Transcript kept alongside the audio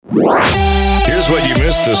Here's what you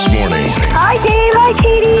missed this morning. Hi, Dave. Hi,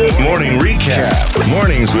 Katie. Morning recap.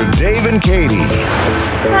 Mornings with Dave and Katie.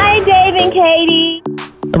 Hi, Dave and Katie.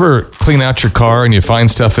 Ever clean out your car and you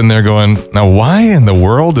find stuff in there going, now why in the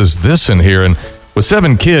world is this in here? And with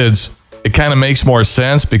 7 kids, it kind of makes more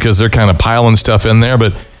sense because they're kind of piling stuff in there.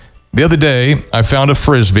 But the other day, I found a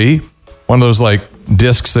Frisbee, one of those like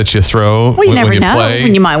discs that you throw Well, you never when you know play.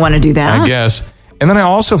 when you might want to do that. I guess. And then I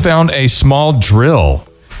also found a small drill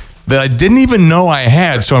that I didn't even know I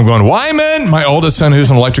had. So I'm going, Wyman, my oldest son, who's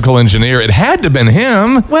an electrical engineer, it had to have been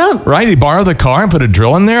him. Well- right? He borrowed the car and put a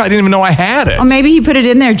drill in there. I didn't even know I had it. Or maybe he put it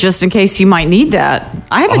in there just in case you might need that.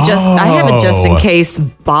 I have a just in case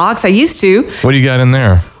box. I used to. What do you got in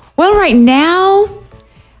there? Well, right now,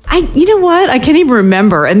 you know what? I can't even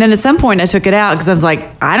remember. And then at some point I took it out because I was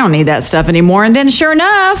like, I don't need that stuff anymore. And then sure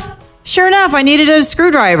enough, I needed a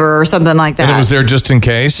screwdriver or something like that. And it was there just in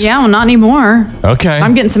case? Yeah, well, not anymore. Okay.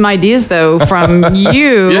 I'm getting some ideas, though, from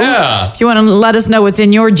you. Yeah. If you want to let us know what's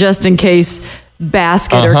in your just in case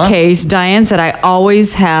basket or case. Diane said, I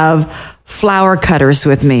always have flower cutters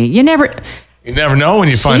with me. You never know when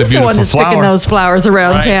you find a beautiful flower. She's the one that's picking those flowers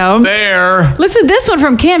around town. There. Listen, this one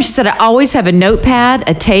from Kim. She said, I always have a notepad,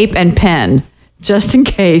 a tape, and pen, just in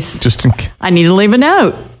case. I need to leave a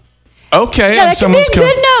note. Okay. Yeah, that could be a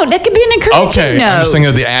good note. That could be an encouraging note. I'm just thinking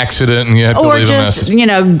of the accident and you have to leave a message. Or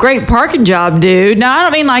just, great parking job, dude. No, I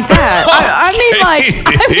don't mean like that. I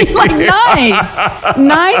mean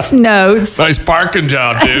nice notes. Nice parking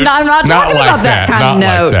job, dude. No, I'm not talking about that kind of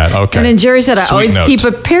note. Like that. Okay. And then Jerry said, I Sweet always note. keep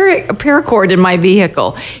a paracord in my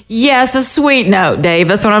vehicle. Yes, a sweet note, Dave.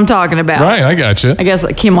 That's what I'm talking about. Right, I got you. I guess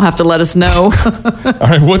Kim will have to let us know. All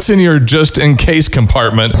right, what's in your just in case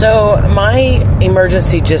compartment? So my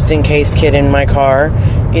emergency just in case kit in my car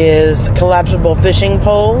is collapsible fishing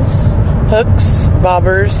poles, hooks,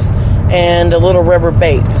 bobbers, and a little rubber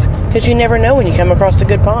baits, because you never know when you come across a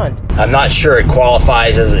good pond. I'm not sure it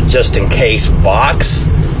qualifies as a just in case box,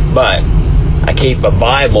 but I keep a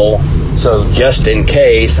Bible, so just in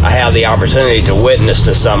case I have the opportunity to witness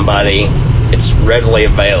to somebody, it's readily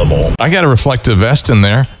available. I got a reflective vest in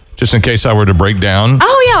there, just in case I were to break down.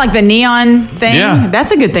 Oh, yeah, like the neon thing. Yeah.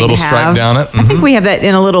 That's a good thing Little to have. stripe down it. I think we have that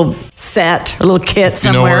in a little set, a little kit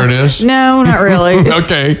somewhere. You know where it is? No, not really.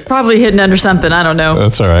 Okay. Probably hidden under something. I don't know.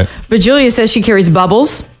 That's all right. But Julia says she carries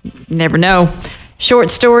bubbles. Never know.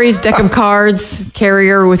 Short stories, deck of cards,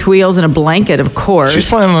 carrier with wheels, and a blanket, of course. She's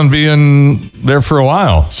planning on being there for a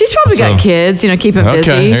while. She's probably got kids, keep them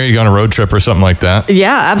busy. Okay, there you go on a road trip or something like that.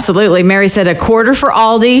 Yeah, absolutely. Mary said a quarter for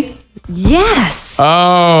Aldi. Yes.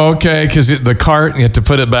 Oh, okay, because the cart, you have to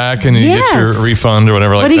put it back and you get your refund or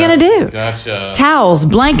whatever like that. What are you going to do? Gotcha. Towels,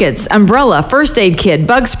 blankets, umbrella, first aid kit,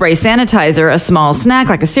 bug spray, sanitizer, a small snack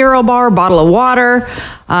like a cereal bar, bottle of water.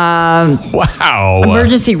 Wow.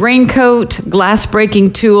 Emergency raincoat, glass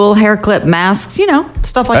breaking tool, hair clip, masks,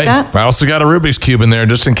 stuff like that. I also got a Rubik's Cube in there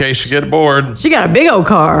just in case you get bored. She got a big old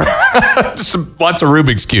car. Lots of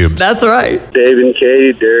Rubik's Cubes. That's right. Dave and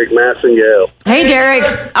Katie, Derek, Matt, and Gail. Hey,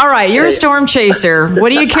 Derek. All right, you're a storm chaser. What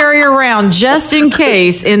do you carry around just in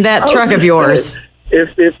case in that truck of yours?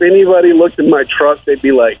 If anybody looked in my truck, they'd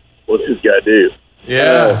be like, what's this guy do?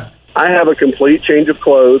 Yeah. I have a complete change of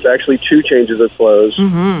clothes, actually 2 changes of clothes,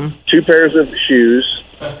 2 pairs of shoes.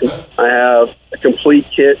 I have a complete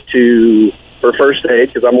kit for first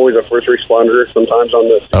aid, because I'm always a first responder sometimes on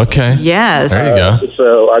the... Okay. Yes. There you go.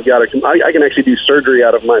 So I've got I can actually do surgery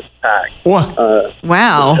out of my pack. What?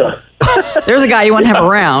 Wow. There's a guy you want to have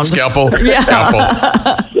around. Scalpel. Yeah.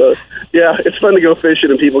 Scalpel. So, yeah, it's fun to go fishing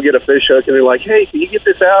and people get a fish hook and they're like, hey, can you get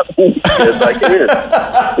this out? Yes, I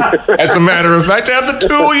can. As a matter of fact, I have the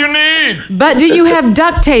tool you need. But do you have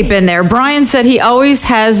duct tape in there? Brian said he always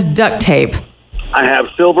has duct tape. I have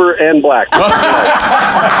silver and black.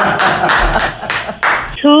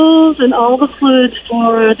 Tools and all the fluids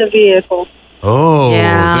for the vehicle. Oh,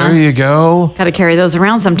 Yeah. there you go. Got to carry those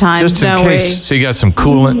around sometimes, Just in don't case. So you got some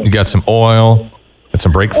coolant, you got some oil, got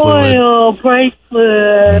some brake fluid. Oil, brake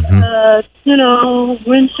fluid,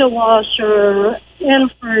 windshield washer,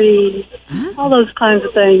 antifreeze, all those kinds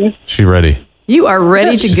of things. She's ready. You are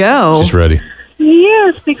ready to go. She's ready.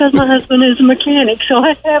 Yes, because my husband is a mechanic, so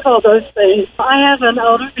I have all those things. I have an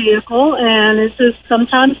older vehicle, and it's just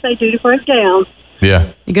sometimes they do break down.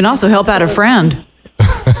 Yeah. You can also help out a friend.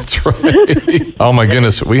 That's right. Oh, my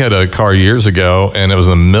goodness. We had a car years ago, and it was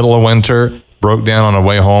in the middle of winter. Broke down on the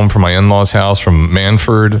way home from my in-laws' house from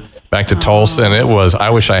Manford back to Tulsa, and I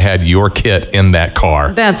wish I had your kit in that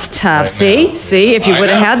car. That's tough. See, if you would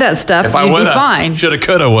have had that stuff, If I you'd would be fine. have, shoulda,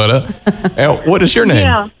 coulda, woulda. And what is your name?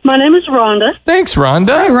 Yeah, my name is Rhonda. Thanks,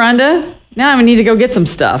 Rhonda. Hi, Rhonda. Now I need to go get some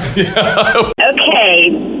stuff. Okay,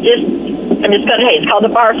 I'm just going to say it's called a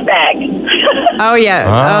barf bag. Oh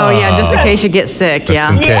yeah, just in case you get sick.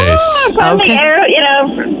 Just in case. Yeah,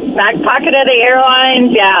 put in the back pocket of the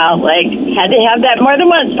airlines. Yeah, like had to have that more than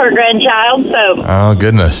once for a grandchild. So. Oh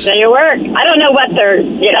goodness. There you work. I don't know what their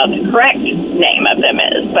the correct name of them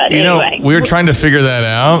is, but anyway. We were trying to figure that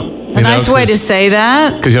out. A nice way to say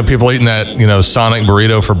that. Because people eating that Sonic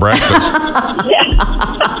burrito for breakfast.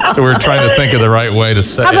 So we were trying to think of the right way to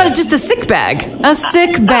say it. How about just a sick bag? A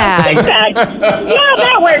sick bag. A sick bag. Yeah,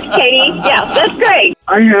 that works, Katie. Yeah, that's great.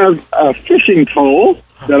 I have a fishing pole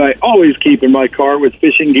that I always keep in my car with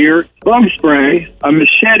fishing gear, bug spray, a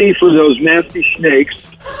machete for those nasty snakes.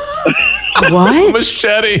 What?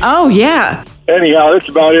 Machete. Oh, yeah. Anyhow, that's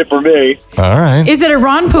about it for me. All right. Is it a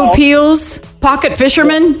Ron Popeil's pocket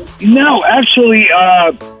fisherman? No, actually,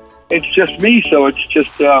 it's just me, so it's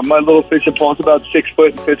just my little fishing pole. It's about 6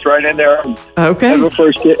 foot and fits right in there. Okay. I've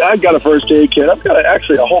got a first aid kit. I've got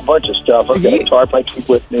actually a whole bunch of stuff. I've got a tarp I keep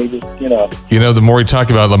with me, the more we talk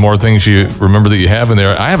about it, the more things you remember that you have in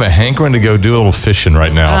there. I have a hankering to go do a little fishing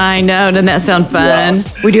right now. I know. Doesn't that sound fun? Yeah.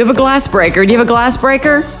 We do have a glass breaker. Do you have a glass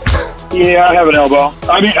breaker? Yeah, I have an elbow.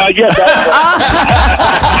 Yes.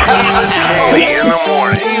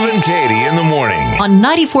 Dave and Katie in the morning. On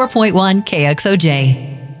 94.1 KXOJ.